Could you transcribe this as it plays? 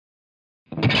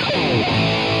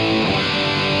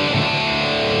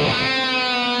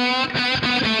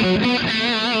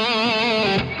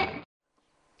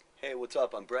What's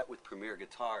up? I'm Brett with Premier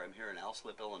Guitar. I'm here in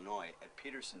Elslip, Illinois at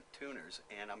Peterson Tuners,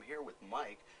 and I'm here with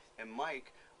Mike. And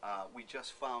Mike, we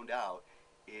just found out,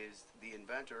 is the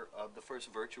inventor of the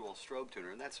first Virtual Strobe Tuner,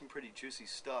 and that's some pretty juicy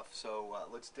stuff. So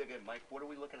let's dig in. Mike, what are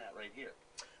we looking at right here?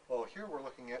 Well, here we're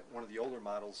looking at one of the older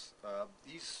models.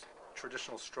 These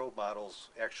traditional strobe models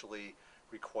actually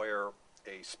require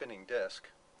a spinning disc.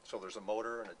 So there's a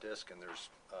motor and a disc, and there's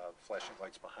flashing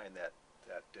lights behind that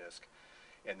disc.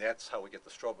 And that's how we get the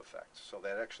strobe effect. So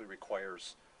that actually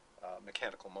requires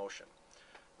mechanical motion.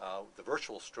 The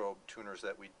virtual strobe tuners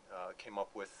that we came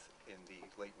up with in the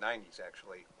late 90s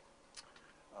actually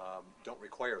don't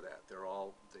require that. They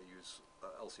use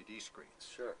LCD screens.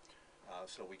 Sure.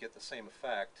 So we get the same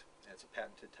effect. It's a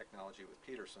patented technology with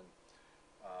Peterson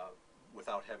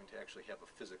without having to actually have a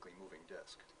physically moving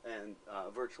disc. And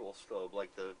virtual strobe,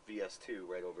 like the VS2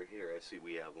 right over here, I see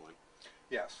we have one.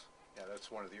 Yes. Yeah,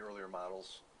 that's one of the earlier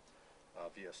models.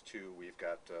 VS2, we've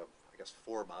got, I guess,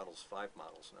 5 models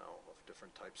now of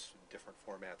different types, different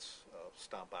formats,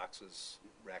 stomp boxes,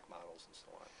 rack models, and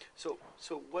so on.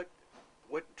 So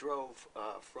what drove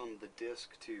from the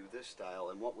disc to this style,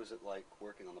 and what was it like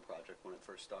working on the project when it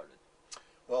first started?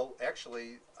 Well,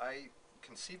 actually, I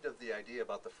conceived of the idea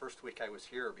about the first week I was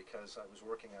here because I was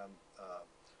working on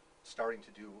starting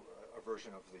to do a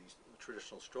version of the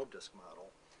traditional strobe disc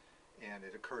model. And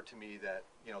it occurred to me that,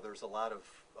 there's a lot of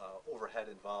overhead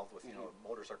involved with,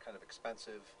 motors are kind of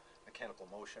expensive, mechanical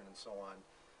motion and so on.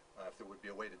 If there would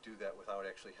be a way to do that without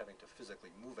actually having to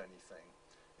physically move anything,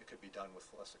 it could be done with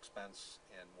less expense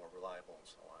and more reliable and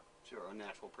so on. Sure, a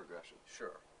natural progression.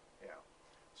 Sure, yeah.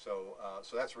 So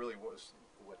that's really what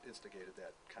instigated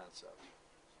that concept.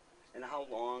 And how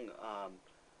long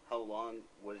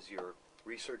was your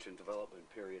research and development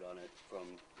period on it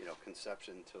from,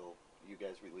 conception till you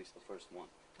guys released the first one?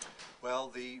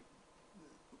 Well,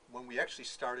 when we actually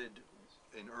started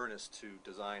in earnest to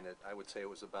design it, I would say it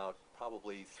was about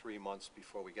probably 3 months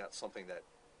before we got something that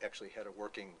actually had a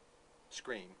working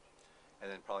screen, and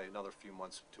then probably another few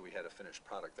months until we had a finished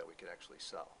product that we could actually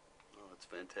sell. Oh, that's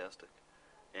fantastic.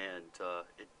 And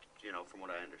from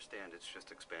what I understand, it's just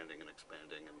expanding and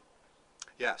expanding. And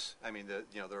yes, I mean there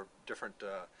are different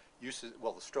uses.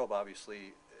 Well, the strobe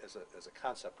obviously as a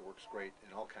concept works great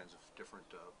in all kinds of different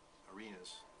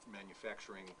arenas,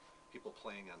 manufacturing, people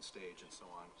playing on stage, and so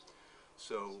on.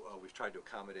 So we've tried to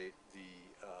accommodate the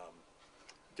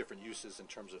different uses in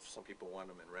terms of some people want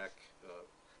them in rack,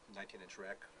 19-inch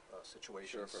rack situations.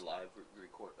 Sure, for live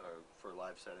record, or for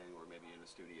live setting, or maybe in a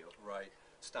studio. Right.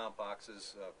 Stomp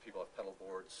boxes. People have pedal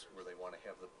boards where they want to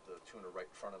have the tuner right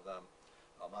in front of them.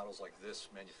 Models like this,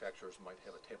 manufacturers might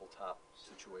have a tabletop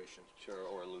situation. Sure,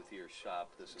 or a luthier's shop.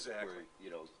 This Exactly.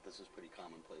 is where, this is pretty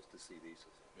commonplace to see these.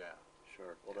 Yeah.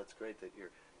 Sure. Well, that's great that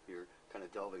you're kind of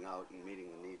delving out and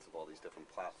meeting the needs of all these different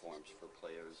platforms for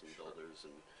players and builders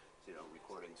and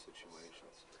recording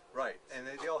situations. Right, and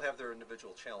they all have their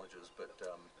individual challenges, but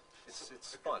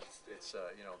it's fun. It's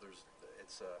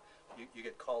you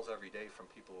get calls every day from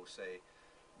people who say,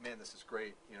 "Man, this is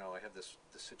great. I have this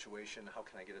situation. How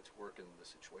can I get it to work in the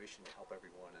situation to help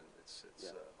everyone?" And it's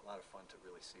a lot of fun to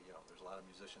really see. There's a lot of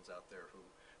musicians out there who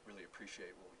really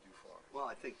appreciate what we do for them. Well,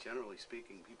 I think generally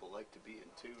speaking, people like to be in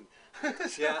tune.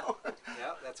 Yeah,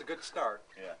 that's a good start.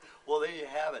 Yeah. Well, there you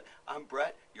have it. I'm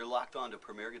Brett. You're locked on to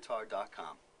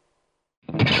PremierGuitar.com.